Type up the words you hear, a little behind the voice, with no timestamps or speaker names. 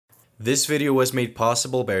This video was made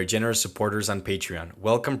possible by our generous supporters on Patreon.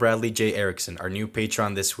 Welcome Bradley J. Erickson, our new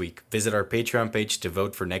patron this week. Visit our Patreon page to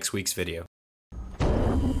vote for next week's video.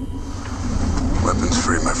 Weapons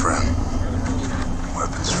free, my friend.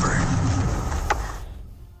 Weapons free.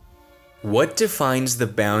 What defines the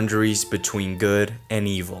boundaries between good and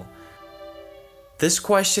evil? This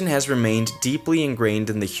question has remained deeply ingrained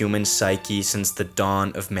in the human psyche since the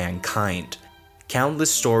dawn of mankind.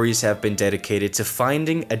 Countless stories have been dedicated to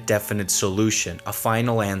finding a definite solution, a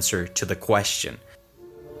final answer to the question.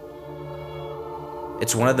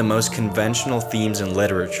 It's one of the most conventional themes in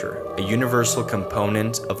literature, a universal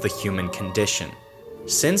component of the human condition.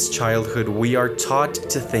 Since childhood, we are taught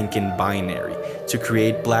to think in binary, to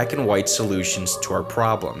create black and white solutions to our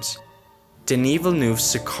problems. Denis Villeneuve's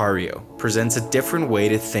Sicario presents a different way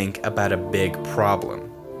to think about a big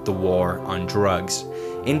problem, the war on drugs,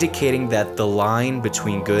 indicating that the line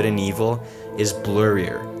between good and evil is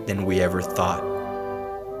blurrier than we ever thought.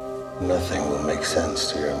 Nothing will make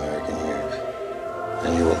sense to your American ears,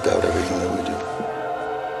 and you will doubt everything that we do.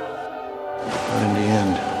 But in the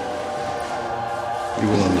end, you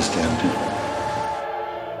will understand.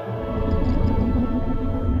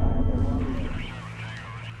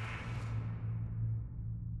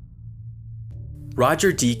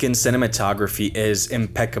 Roger Deakins' cinematography is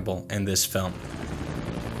impeccable in this film.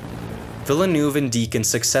 Villeneuve and Deakins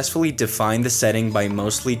successfully defined the setting by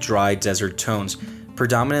mostly dry desert tones,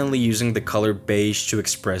 predominantly using the color beige to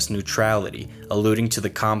express neutrality, alluding to the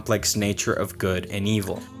complex nature of good and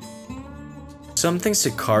evil. Something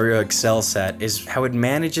Sicario excels at is how it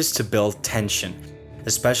manages to build tension,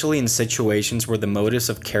 especially in situations where the motives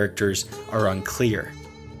of characters are unclear.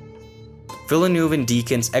 Villeneuve and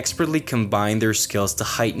Deakins expertly combine their skills to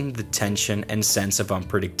heighten the tension and sense of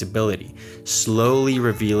unpredictability, slowly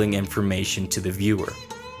revealing information to the viewer.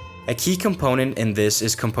 A key component in this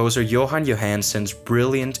is composer Jóhann Jóhannsson's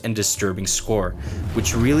brilliant and disturbing score,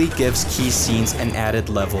 which really gives key scenes an added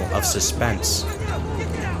level of suspense.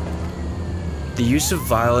 The use of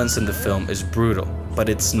violence in the film is brutal, but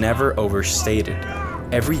it's never overstated.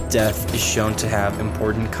 Every death is shown to have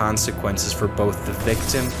important consequences for both the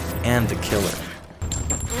victim and the killer.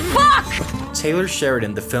 Fuck! Taylor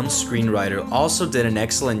Sheridan, the film's screenwriter, also did an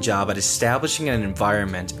excellent job at establishing an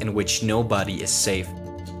environment in which nobody is safe,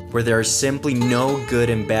 where there are simply no good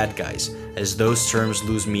and bad guys, as those terms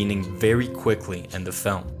lose meaning very quickly in the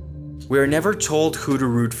film. We are never told who to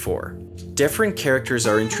root for. Different characters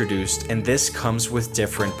are introduced, and this comes with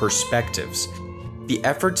different perspectives. The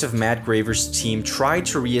efforts of Matt Graver's team try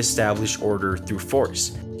to re-establish order through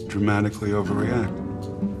force. Dramatically overreact.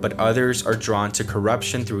 But others are drawn to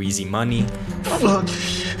corruption through easy money.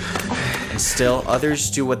 And still, others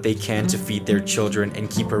do what they can to feed their children and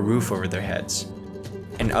keep a roof over their heads.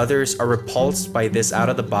 And others are repulsed by this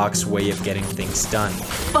out-of-the-box way of getting things done. What the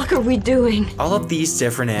fuck are we doing? All of these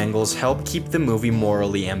different angles help keep the movie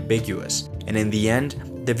morally ambiguous, and in the end,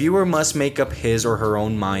 the viewer must make up his or her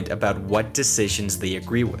own mind about what decisions they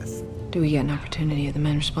agree with. Do we get an opportunity of the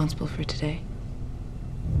men responsible for today?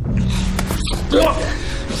 The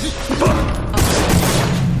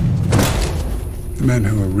men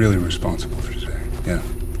who are really responsible for today, yeah.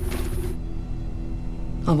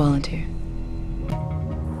 I'll volunteer.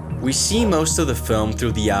 We see most of the film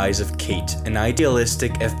through the eyes of Kate, an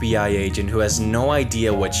idealistic FBI agent who has no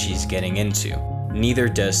idea what she's getting into. Neither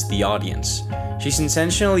does the audience. She's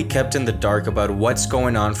intentionally kept in the dark about what's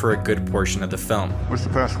going on for a good portion of the film. What's the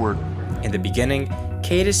password? In the beginning,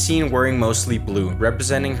 Kate is seen wearing mostly blue,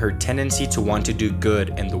 representing her tendency to want to do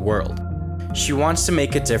good in the world. She wants to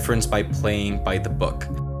make a difference by playing by the book.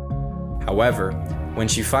 However, when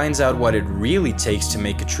she finds out what it really takes to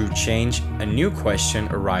make a true change, a new question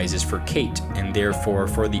arises for Kate, and therefore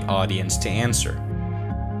for the audience to answer.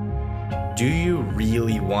 Do you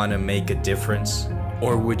really want to make a difference?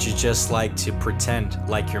 Or would you just like to pretend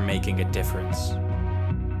like you're making a difference?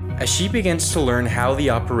 As she begins to learn how the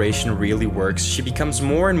operation really works, she becomes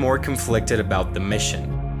more and more conflicted about the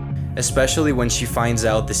mission, especially when she finds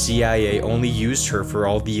out the CIA only used her for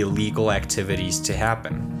all the illegal activities to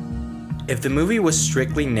happen. If the movie was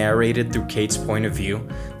strictly narrated through Kate's point of view,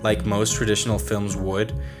 like most traditional films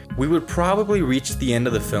would, we would probably reach the end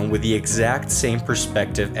of the film with the exact same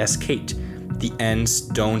perspective as Kate. The ends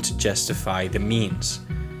don't justify the means.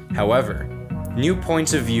 However, new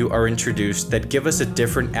points of view are introduced that give us a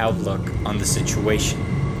different outlook on the situation.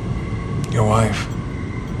 Your wife,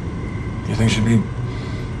 you think she'd be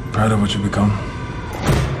proud of what you've become?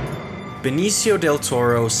 Benicio del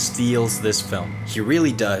Toro steals this film. He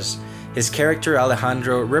really does. His character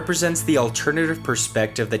Alejandro represents the alternative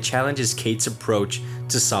perspective that challenges Kate's approach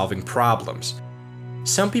to solving problems.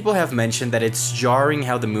 Some people have mentioned that it's jarring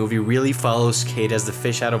how the movie really follows Kate as the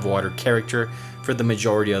fish out of water character for the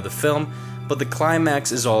majority of the film, but the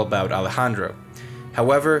climax is all about Alejandro.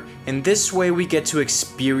 However, in this way we get to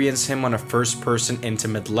experience him on a first-person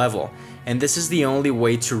intimate level, and this is the only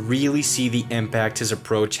way to really see the impact his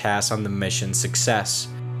approach has on the mission's success.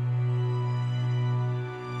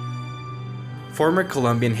 Former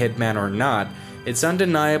Colombian hitman or not, it's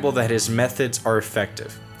undeniable that his methods are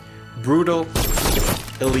effective. Brutal,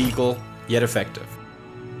 illegal, yet effective.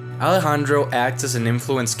 Alejandro acts as an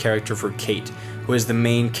influence character for Kate, who is the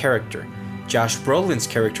main character. Josh Brolin's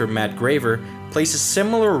character, Matt Graver, plays a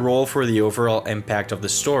similar role for the overall impact of the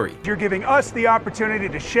story. You're giving us the opportunity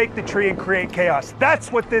to shake the tree and create chaos.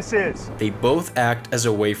 That's what this is. They both act as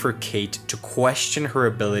a way for Kate to question her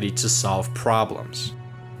ability to solve problems.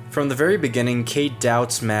 From the very beginning, Kate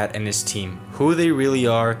doubts Matt and his team, who they really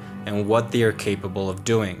are and what they are capable of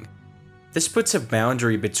doing. This puts a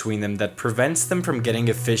boundary between them that prevents them from getting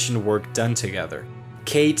efficient work done together.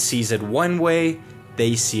 Kate sees it one way,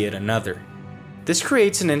 they see it another. This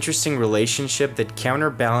creates an interesting relationship that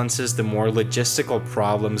counterbalances the more logistical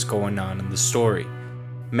problems going on in the story.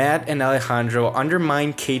 Matt and Alejandro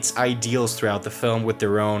undermine Kate's ideals throughout the film with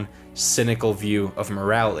their own cynical view of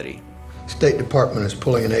morality. State Department is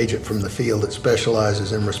pulling an agent from the field that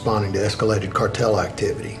specializes in responding to escalated cartel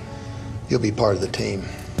activity. You'll be part of the team.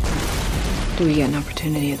 Do we get an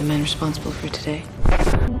opportunity of the men responsible for today?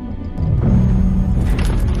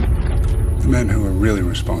 The men who are really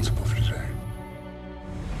responsible for today.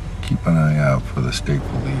 Keep an eye out for the state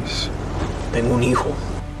police. Tengo un hijo.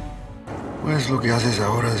 Pues lo que haces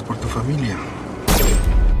ahora es por tu familia.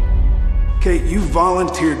 Kate, you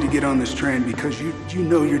volunteered to get on this train because you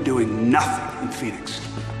know you're doing nothing in Phoenix.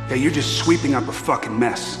 Yeah, you're just sweeping up a fucking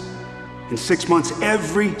mess. In 6 months,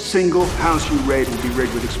 every single house you raid will be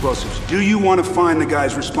rigged with explosives. Do you want to find the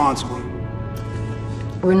guys responsible?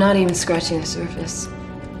 We're not even scratching the surface.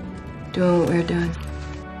 Doing what we're doing.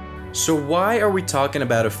 So why are we talking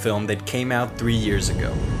about a film that came out 3 years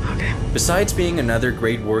ago? Okay. Besides being another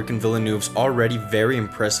great work in Villeneuve's already very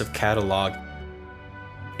impressive catalog,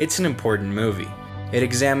 it's an important movie. It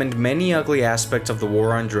examined many ugly aspects of the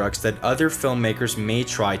war on drugs that other filmmakers may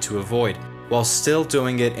try to avoid, while still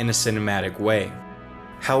doing it in a cinematic way.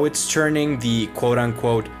 How it's turning the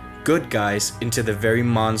quote-unquote good guys into the very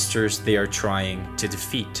monsters they are trying to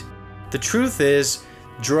defeat. The truth is,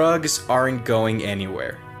 drugs aren't going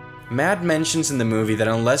anywhere. Matt mentions in the movie that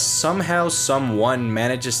unless somehow someone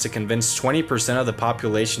manages to convince 20% of the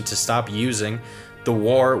population to stop using, the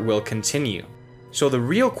war will continue. So the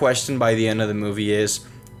real question by the end of the movie is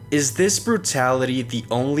this brutality the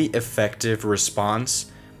only effective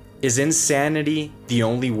response? Is insanity the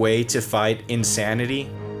only way to fight insanity?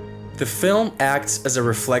 The film acts as a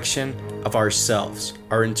reflection of ourselves,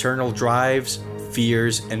 our internal drives,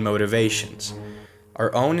 fears, and motivations.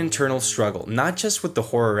 Our own internal struggle, not just with the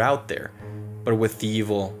horror out there, but with the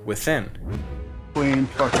evil within. Clean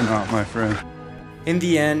fucking out, my friend. In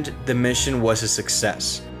the end, the mission was a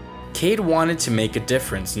success. Kate wanted to make a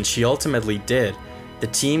difference, and she ultimately did. The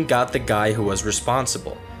team got the guy who was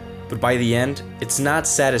responsible. But by the end, it's not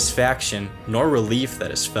satisfaction nor relief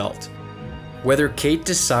that is felt. Whether Kate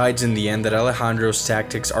decides in the end that Alejandro's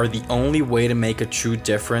tactics are the only way to make a true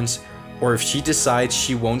difference, or if she decides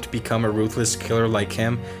she won't become a ruthless killer like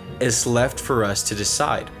him, is left for us to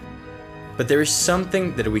decide. But there is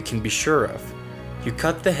something that we can be sure of. You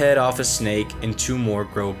cut the head off a snake and 2 more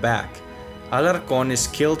grow back. Alarcón is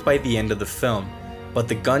killed by the end of the film, but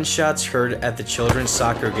the gunshots heard at the children's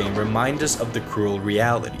soccer game remind us of the cruel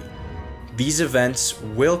reality. These events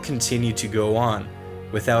will continue to go on,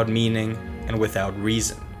 without meaning and without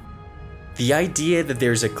reason. The idea that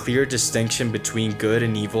there's a clear distinction between good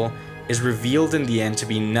and evil is revealed in the end to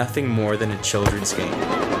be nothing more than a children's game.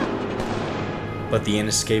 But the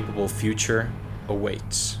inescapable future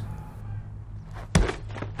awaits.